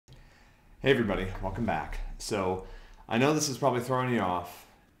Hey everybody, welcome back. So I know this is probably throwing you off.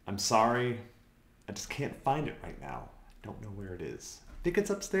 I'm sorry, I just can't find it right now. I don't know where it is. I think it's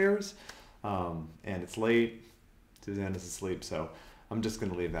upstairs, and it's late. Susanna's asleep, so I'm just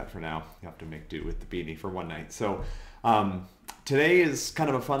going to leave that for now. You have to make do with the beanie for one night. So today is kind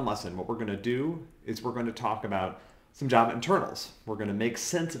of a fun lesson. What we're going to do is we're going to talk about some Java internals. We're going to make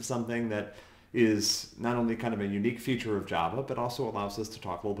sense of something that is not only kind of a unique feature of Java, but also allows us to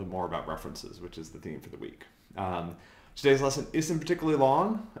talk a little bit more about references, which is the theme for the week. Today's lesson isn't particularly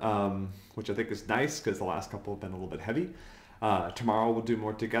long, which I think is nice because the last couple have been a little bit heavy. Tomorrow we'll do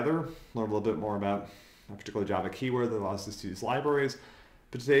more together, learn a little bit more about a particular Java keyword that allows us to use libraries.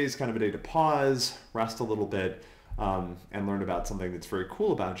 But today's kind of a day to pause, rest a little bit, and learn about something that's very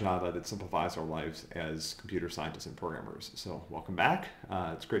cool about Java that simplifies our lives as computer scientists and programmers. So welcome back.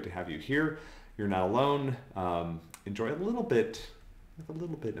 It's great to have you here. You're not alone. Enjoy a little bit,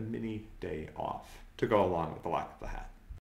 a mini day off to go along with the lack of the hat.